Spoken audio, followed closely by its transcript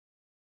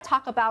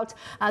Talk about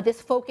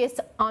this focus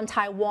on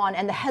Taiwan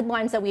and the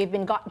headlines that we have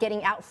been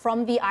getting out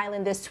from the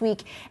island this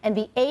week, and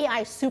the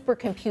AI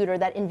supercomputer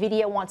that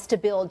NVIDIA wants to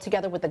build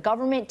together with the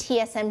government,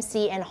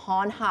 TSMC, and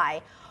Hon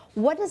Hai.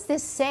 What does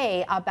this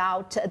say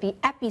about the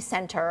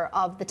epicenter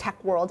of the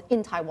tech world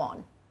in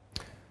Taiwan?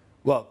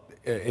 Well,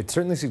 it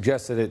certainly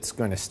suggests that it's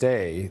going to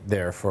stay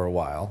there for a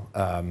while.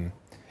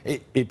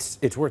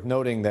 It's worth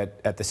noting that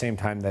at the same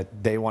time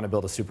that they want to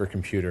build a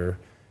supercomputer,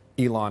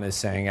 Elon is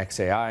saying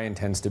XAI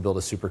intends to build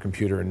a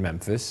supercomputer in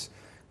Memphis.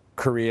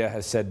 Korea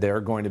has said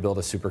they're going to build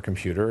a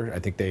supercomputer. I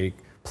think they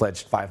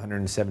pledged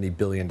 $570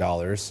 billion to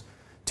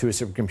a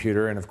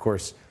supercomputer. And of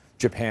course,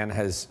 Japan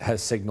has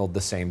signaled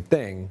the same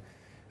thing.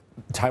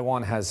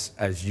 Taiwan has,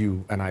 as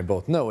you and I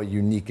both know, a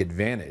unique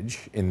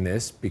advantage in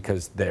this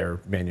because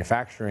they're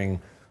manufacturing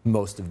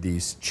most of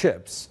these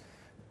chips.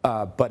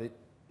 But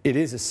it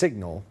is a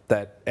signal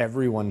that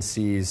everyone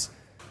sees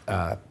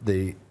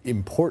the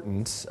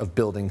importance of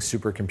building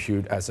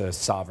supercompute as a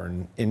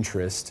sovereign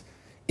interest,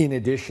 in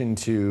addition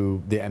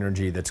to the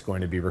energy that's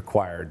going to be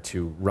required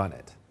to run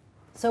it.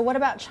 So what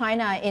about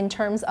China in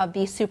terms of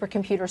the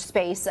supercomputer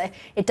space?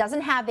 It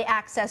doesn't have the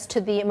access to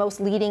the most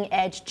leading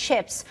edge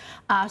chips.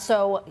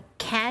 So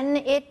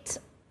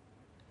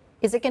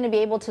is it going to be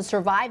able to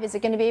survive? Is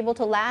it going to be able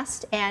to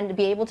last and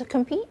be able to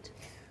compete?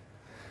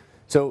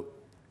 So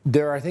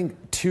there are, I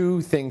think,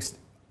 two things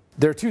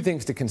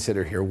to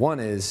consider here. One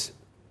is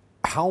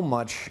how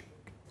much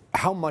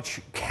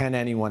can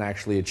anyone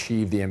actually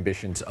achieve the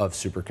ambitions of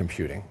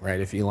supercomputing, right?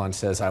 If Elon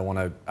says, I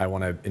want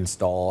to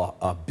install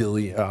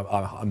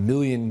a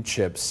million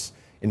chips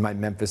in my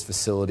Memphis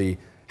facility,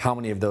 how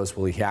many of those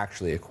will he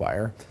actually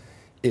acquire?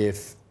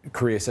 If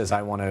Korea says,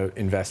 I want to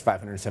invest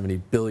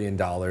 $570 billion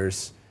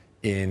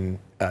in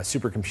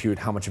supercompute,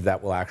 how much of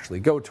that will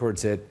actually go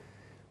towards it?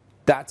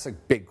 That's a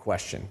big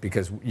question,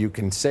 because you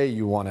can say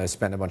you want to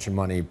spend a bunch of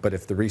money, but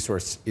if the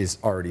resource is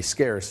already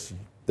scarce,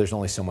 there's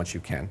only so much you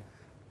can.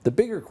 The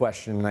bigger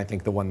question, and I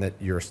think the one that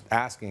you're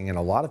asking and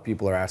a lot of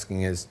people are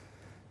asking, is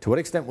to what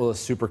extent will a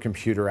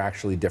supercomputer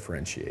actually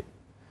differentiate?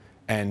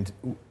 And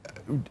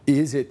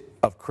is it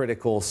of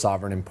critical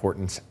sovereign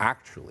importance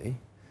actually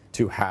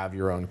to have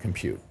your own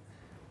compute?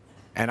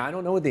 And I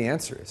don't know what the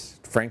answer is,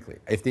 frankly.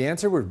 If the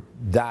answer were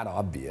that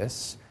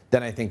obvious,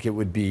 then I think it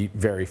would be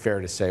very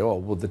fair to say, oh,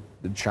 well,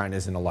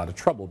 China's in a lot of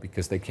trouble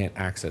because they can't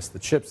access the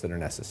chips that are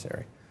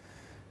necessary.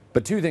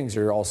 But two things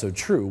are also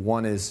true.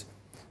 One is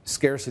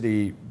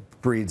scarcity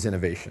breeds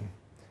innovation.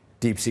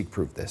 Deepseek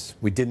proved this.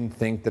 We didn't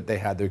think that they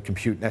had the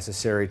compute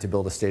necessary to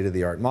build a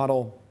state-of-the-art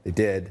model. They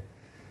did.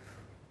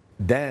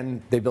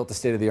 Then they built a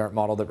state-of-the-art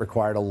model that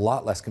required a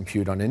lot less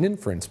compute on an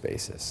inference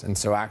basis, and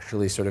so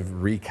actually sort of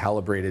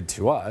recalibrated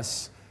to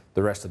us,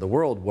 the rest of the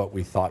world, what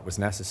we thought was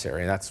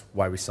necessary. And that's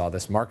why we saw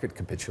this market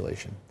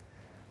capitulation.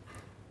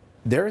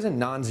 There is a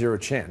non-zero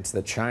chance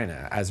that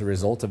China, as a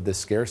result of this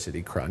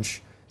scarcity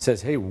crunch,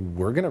 says, hey,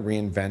 we're going to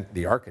reinvent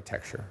the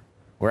architecture.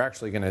 We're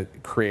actually going to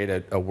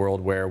create a world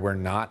where we're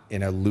not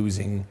in a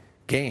losing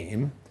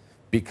game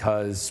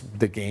because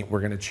we're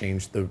going to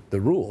change the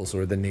rules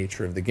or the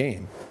nature of the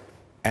game.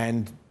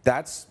 And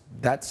that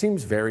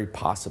seems very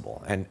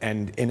possible.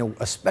 And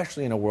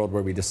especially in a world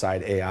where we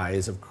decide AI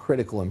is of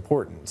critical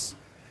importance,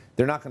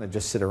 they're not going to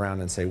just sit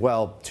around and say,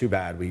 well, too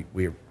bad,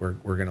 we're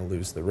going to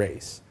lose the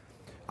race.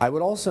 I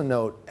would also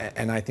note,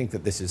 and I think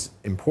that this is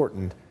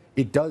important,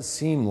 it does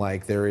seem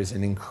like there is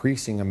an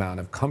increasing amount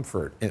of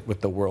comfort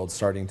with the world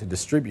starting to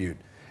distribute,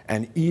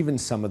 and even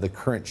some of the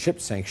current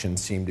chip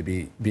sanctions seem to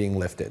be being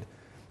lifted.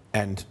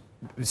 And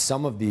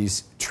some of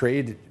these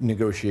trade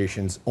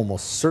negotiations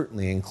almost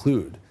certainly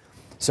include.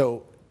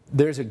 So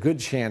there's a good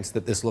chance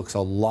that this looks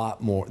a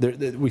lot more,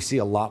 we see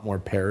a lot more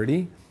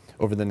parity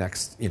over the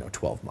next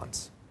 12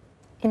 months.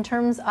 In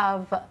terms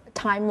of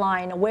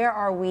timeline, where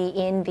are we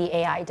in the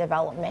AI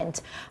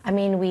development? I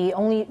mean, we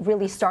only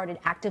really started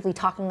actively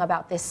talking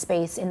about this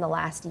space in the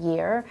last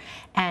year,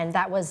 and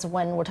that was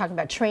when we're talking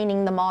about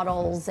training the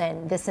models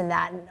and this and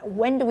that.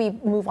 When do we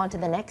move on to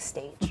the next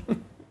stage?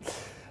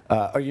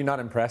 Are you not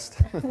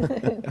impressed?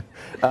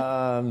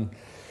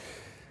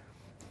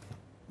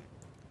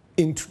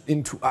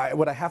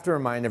 What I have to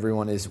remind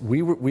everyone is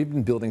we've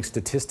been building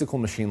statistical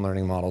machine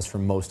learning models for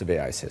most of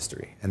AI's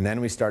history. And then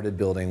we started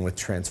building with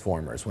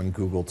transformers when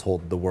Google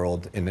told the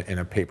world in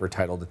a paper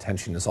titled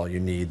 "Attention is All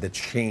You Need" that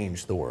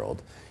changed the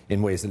world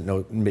in ways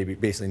that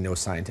basically no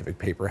scientific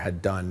paper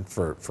had done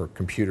for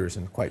computers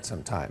in quite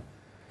some time.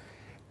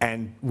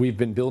 And we've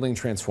been building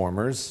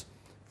transformers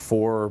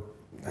for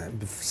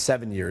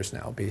 7 years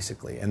now,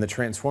 basically. And the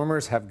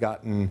transformers have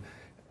gotten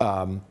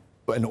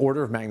an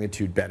order of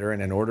magnitude better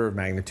and an order of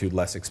magnitude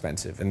less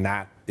expensive. And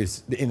that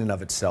is, in and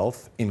of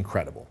itself,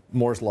 incredible.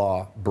 Moore's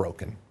law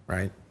broken,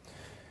 right?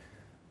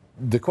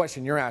 The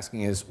question you're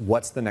asking is,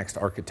 what's the next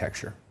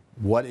architecture?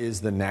 What is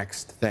the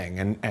next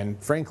thing?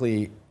 And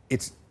frankly,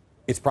 it's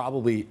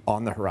probably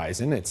on the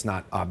horizon. It's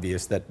not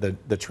obvious that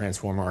the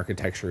transformer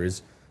architecture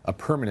is a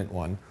permanent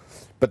one.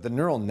 But the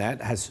neural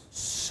net has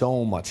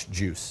so much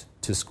juice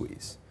to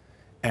squeeze.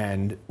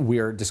 And we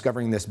are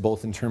discovering this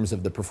both in terms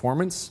of the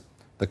performance,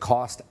 the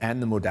cost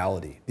and the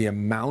modality, the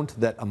amount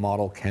that a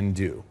model can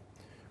do,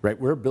 right?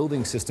 We're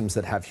building systems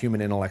that have human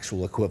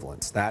intellectual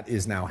equivalence. That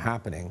is now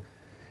happening.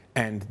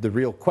 And the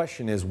real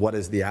question is, what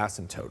is the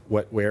asymptote?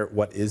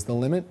 What is the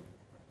limit?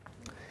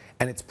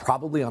 And it's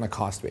probably on a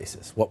cost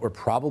basis. What we're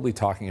probably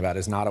talking about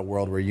is not a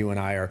world where you and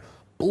I are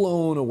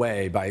blown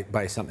away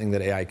by something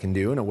that AI can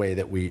do in a way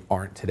that we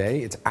aren't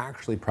today. It's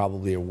actually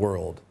probably a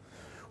world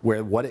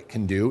where what it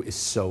can do is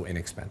so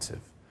inexpensive,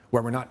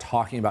 where we're not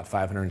talking about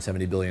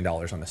 $570 billion on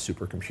a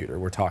supercomputer.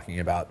 We're talking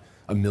about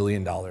 $1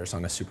 million on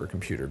a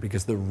supercomputer,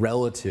 because the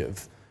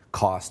relative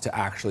cost to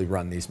actually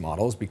run these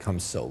models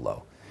becomes so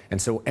low.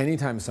 And so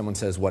anytime someone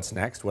says, what's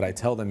next, what I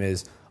tell them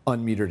is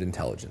unmetered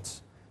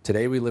intelligence.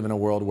 Today we live in a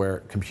world where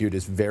compute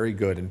is very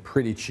good and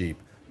pretty cheap.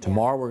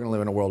 Tomorrow we're going to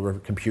live in a world where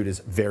compute is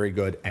very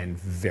good and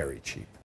very cheap.